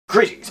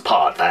Greetings,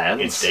 pod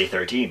fans. It's day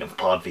 13 of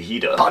Pod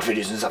Fajita. Pod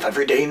videos and stuff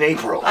every day in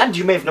April. And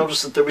you may have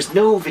noticed that there was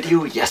no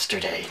video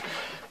yesterday.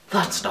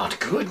 That's not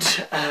good.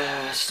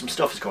 Some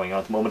stuff is going on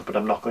at the moment, but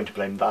I'm not going to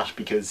blame that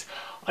because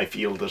I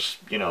feel that,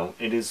 you know,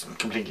 it is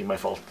completely my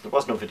fault. There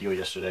was no video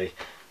yesterday,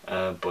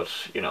 but,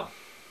 you know,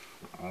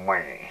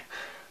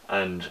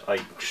 and I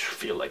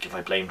feel like if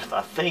I blamed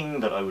that thing,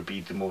 that I would be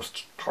the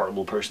most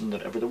horrible person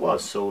that ever there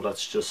was. So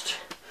let's just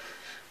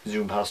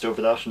zoom past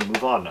over that and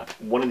move on.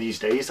 One of these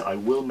days I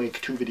will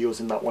make 2 videos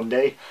in that one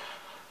day,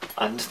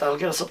 and that'll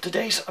get us up to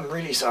date. I'm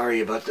really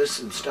sorry about this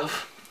and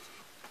stuff.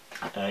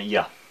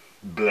 Yeah,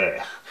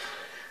 bleh.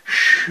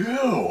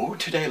 So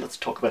today let's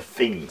talk about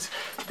things.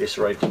 This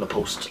arrived in the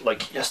post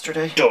like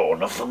yesterday.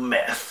 Dawn of the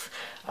Meth.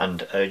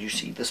 And you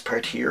see this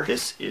part here?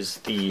 This is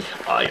the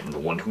I am the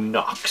one who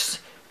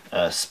knocks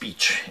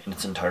speech in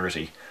its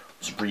entirety.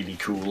 It's really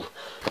cool.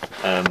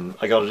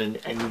 I got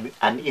it in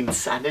an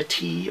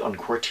Insanity on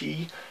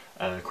QWERTY.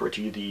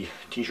 QWERTY, the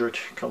t-shirt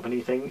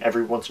company thing.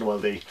 Every once in a while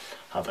they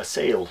have a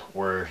sale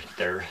where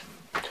their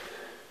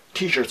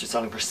t-shirts are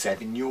selling for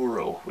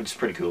 €7, which is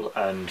pretty cool.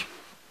 And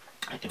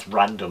it's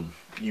random.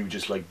 You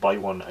just like buy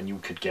one and you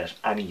could get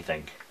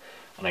anything.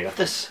 And I got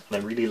this,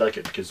 and I really like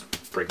it because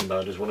Breaking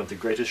Bad is one of the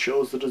greatest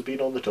shows that has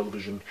been on the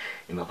television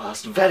in the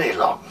past very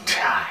long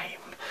time.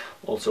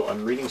 Also,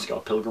 I'm reading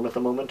Scott Pilgrim at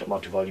the moment. I'm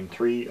on to volume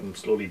 3. I'm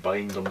slowly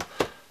buying them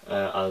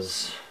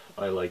as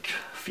I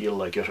feel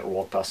like it, or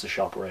walk past the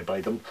shop where I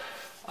buy them.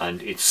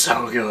 And it's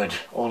so good.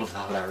 All of the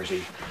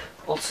hilarity.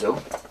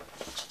 Also,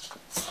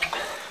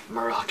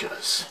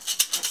 maracas.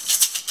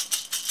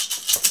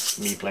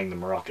 Me playing the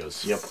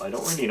maracas. Yep, I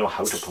don't really know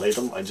how to play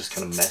them. I just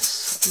kind of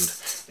mess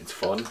and it's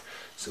fun.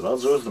 So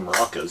those are the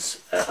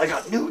maracas. I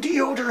got new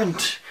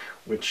deodorant,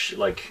 which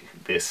like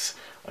this.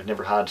 I've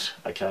never had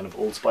a can of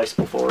Old Spice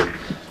before.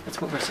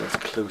 Let's move ourselves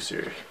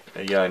closer.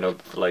 Yeah, I know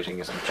the lighting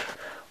isn't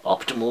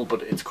optimal,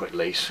 but it's quite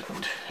late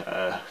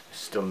and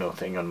still no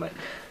thing on my...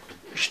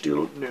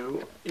 Still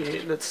no.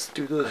 Let's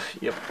do the...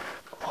 Yep.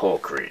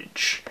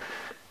 Hawkridge.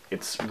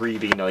 It's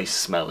really nice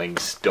smelling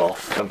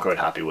stuff. I'm quite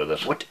happy with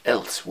it. What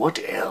else? What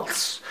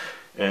else?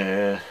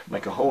 My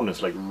cajon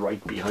is like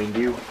right behind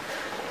you.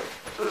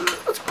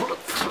 Let's pull it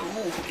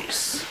through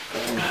this.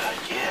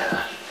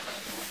 Yeah.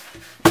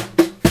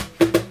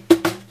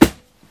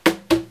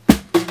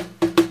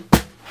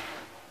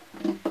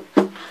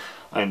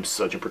 I'm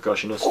such a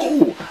percussionist.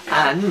 Oh,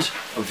 and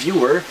a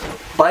viewer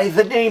by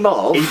the name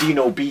of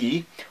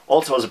ADNOB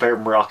also has a pair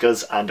of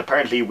maracas, and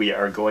apparently we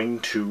are going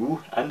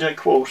to, and I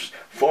quote,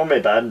 form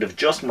a band of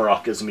just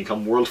maracas and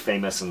become world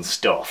famous and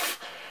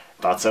stuff.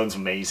 That sounds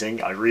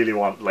amazing. I really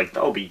want, like,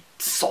 that would be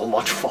so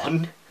much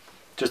fun.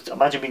 Just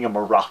imagine being a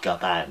maraca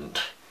band.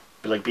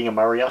 It'd be like being a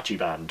mariachi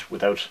band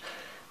without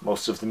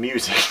most of the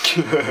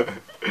music.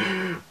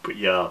 But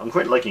yeah, I'm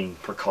quite liking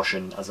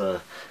percussion as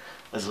a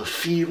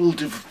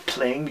field of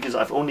playing because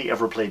I've only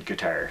ever played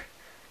guitar,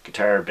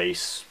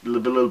 bass, a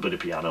little bit of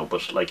piano,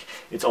 but like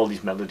it's all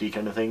these melody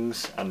kind of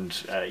things,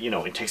 and you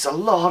know, it takes a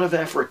lot of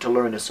effort to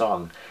learn a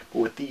song, but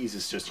with these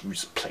it's just you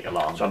just play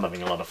along. So I'm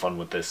having a lot of fun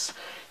with this.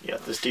 Yeah,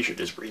 this t-shirt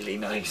is really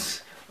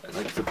nice. I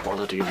like the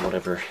quality and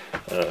whatever.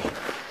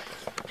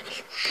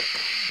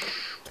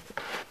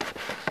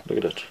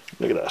 Look at it.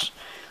 Look at that.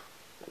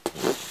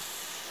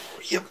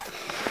 Yep.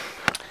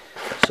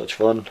 Such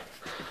fun.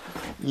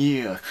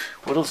 Yeah,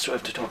 what else do I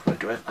have to talk about?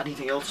 Do I have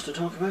anything else to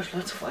talk about?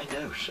 Let's find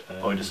out.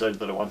 I decided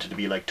that I wanted to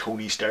be like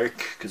Tony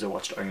Stark because I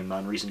watched Iron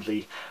Man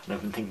recently, and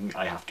I've been thinking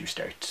I have to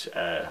start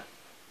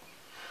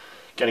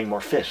getting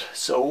more fit.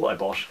 So I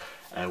bought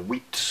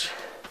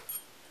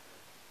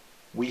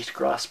wheat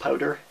grass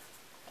powder.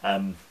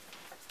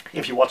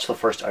 If you watch the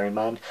first Iron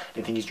Man,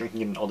 I think he's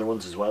drinking it in other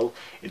ones as well.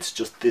 It's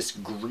just this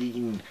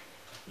green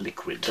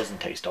liquid. It doesn't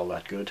taste all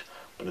that good,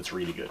 but it's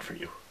really good for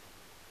you.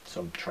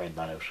 So I'm trying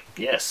that out.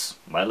 Yes,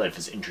 my life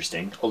is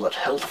interesting. All that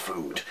health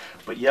food.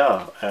 But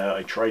yeah,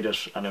 I tried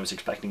it and I was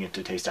expecting it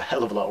to taste a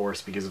hell of a lot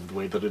worse because of the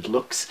way that it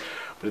looks.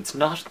 But it's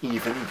not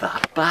even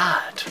that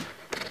bad.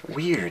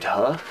 Weird,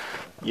 huh?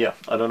 Yeah,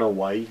 I don't know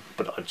why,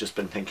 but I've just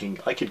been thinking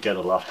I could get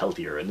a lot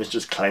healthier, and this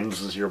just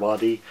cleanses your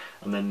body,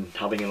 and then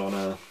having it on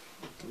a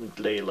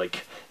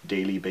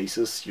daily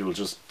basis, you'll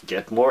just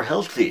get more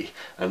healthy,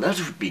 and that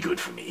would be good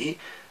for me.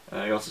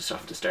 I also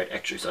have to start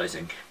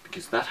exercising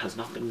because that has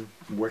not been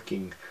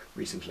working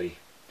recently.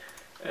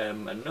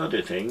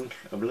 Another thing,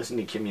 I'm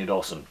listening to Kimya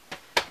Dawson.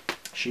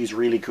 She's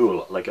really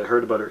cool. Like, I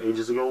heard about her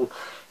ages ago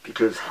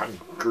because Hank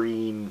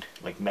Green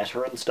like met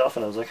her and stuff,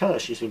 and I was like, huh,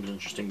 she seems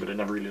interesting, but I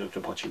never really looked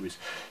up what she was.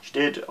 She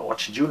did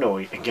watch Juno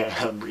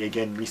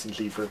again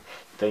recently for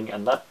thing,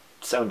 and that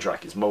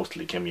soundtrack is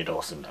mostly Kimya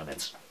Dawson, and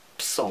it's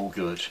so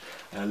good.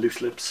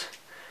 Loose Lips.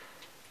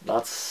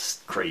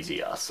 That's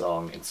crazy ass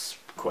song. It's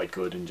quite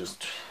good and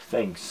just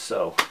things.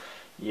 So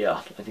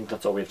yeah, I think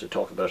that's all we have to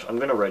talk about. I'm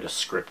gonna write a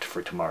script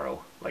for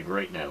tomorrow, like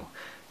right now,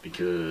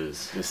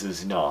 because this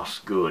is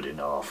not good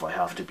enough. I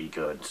have to be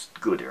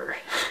gooder.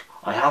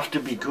 I have to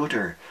be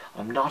gooder.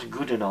 I'm not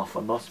good enough.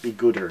 I must be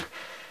gooder.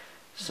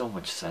 So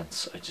much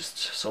sense. I just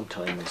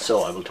sometimes.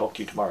 So I will talk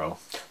to you tomorrow.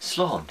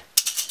 Slán.